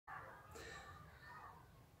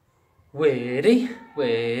Witty,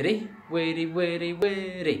 witty, witty, witty,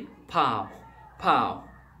 witty. Pow, pow,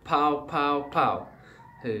 pow, pow, pow.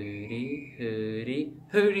 Hooty, hooty,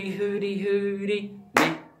 hooty, hooty, hooty.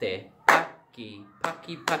 Mete, paki,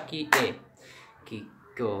 paki, paki, e.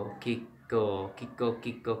 Kiko, kiko, kiko,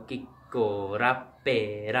 kiko, kiko.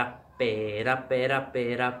 Rappe, rappe, rappe,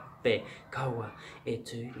 rappe, rappe. Kawa, e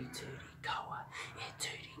tooty, tooty, kawa, e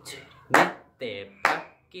tooty, tooty. Mete,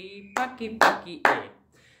 paki, paki, paki, e.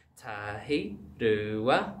 Tahi,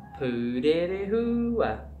 rua, purere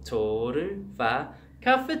hua, toru, va,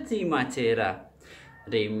 kawhiti mai te rā.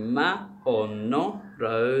 Rima, ono,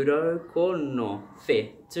 roro, kono,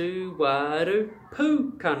 whetu, waru,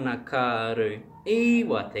 pūkana karu,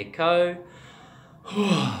 iwa te kau,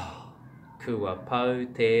 kua pau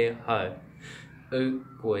te hau.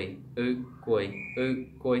 Ukoi, ukoi,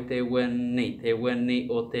 ukoi te wini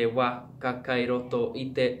o te waka kai roto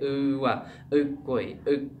I te ua. Ukoi,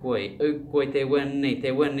 ukoi, ukoi te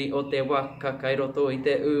wini o te waka kai roto I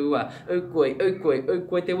te ua. Ukoi, ukoi,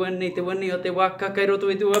 ukoi te wini o te waka kai roto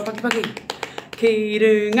I te ua. Paki, paki. Ki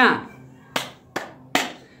runga.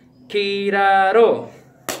 Ki raro.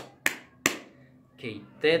 Ki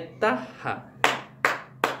te taha.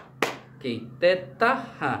 Ki te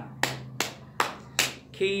taha.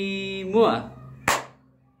 Ki mua.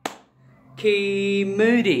 Ki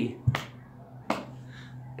muri.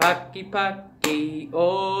 Paki paki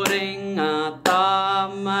o ringa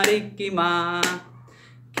tamariki mā.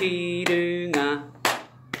 Ki runga.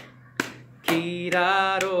 Ki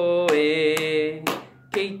raro e.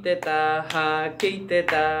 Ki te taha, ki te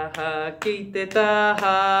taha, ki te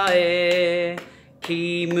taha e.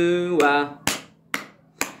 Ki mua.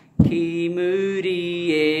 Ki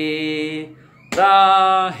muri e.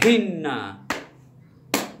 Rā hina,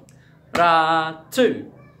 rā tū,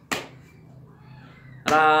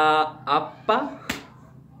 rā apa,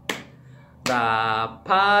 rā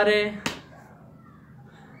pare,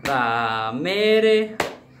 rā mere,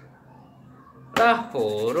 rā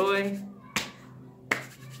horoi,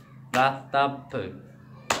 rā tapu.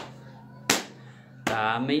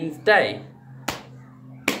 Rā means day.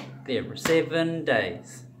 There are 7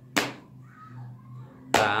 days.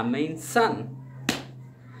 Rā means sun.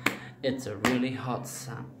 It's a really hot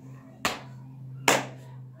sun.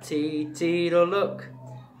 Ti to look,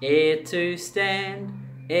 e to stand,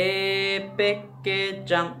 e peke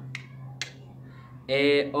jump,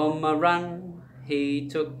 e on my run, he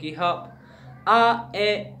took he hop, a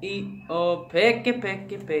e I o peke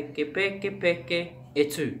peke peke peke peke, e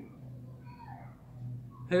tu.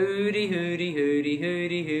 Hooty hooty hooty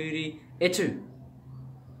hooty hooty, e tu.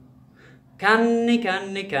 Canny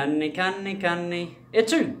canny canny canny canny, e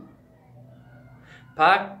tu.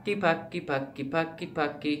 Paki, paki, paki, paki,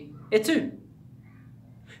 paki, e tu.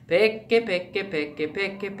 Peke, peke, peke,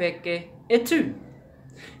 peke, peke, e tu.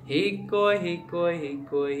 Hikoi, hikoi,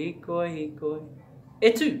 hikoi, hikoi, hikoi, e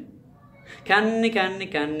tu. Canny, canny,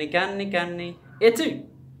 canny, canny, canny, e tu.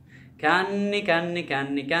 Canny, canny,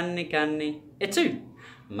 canny, canny, canny, e tu.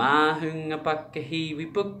 Mahunga pakahiwi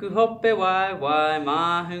puku hope wai wai.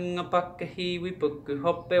 Mahunga pakahiwi puku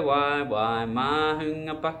hope wai wai.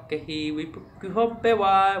 Mahunga pakahiwi puku hope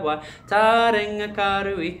wai wai. Tarenga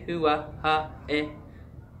karu ihu aha e.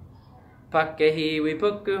 Pakahiwi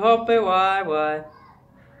puku hope wai wai.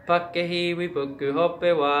 Pakahiwi puku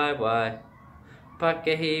hope wai wai.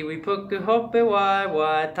 Pakahiwi puku hope wai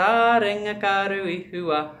wai. Tarenga karu ihu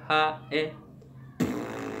aha e.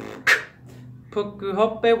 Puku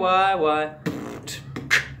hope wai wai.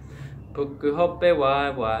 Puku hope wai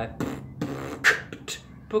wai.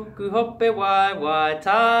 Puku hope wai wai.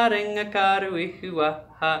 Tarenga karu ihu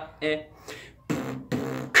aha e.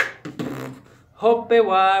 Hope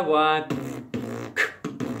wai wai.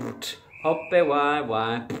 Hope wai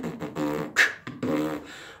wai.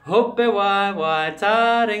 Hope wai wai.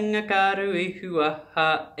 Tarenga karu ihu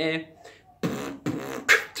aha e.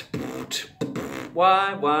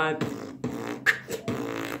 Wai wai.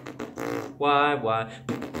 Why,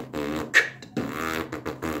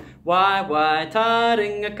 why,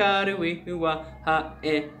 taringa karu ihu aha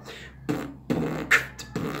e.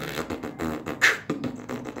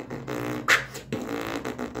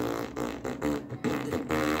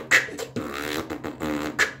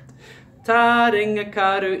 Taringa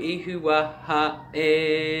karu ihu aha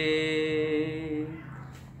e.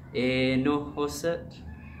 E noho sit,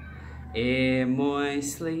 e moi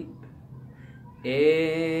sleep.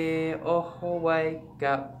 E oho wake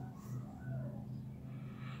up.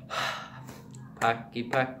 Paki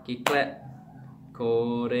paki clap.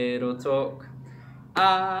 Kōrero talk.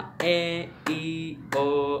 A e I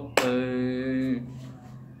o u.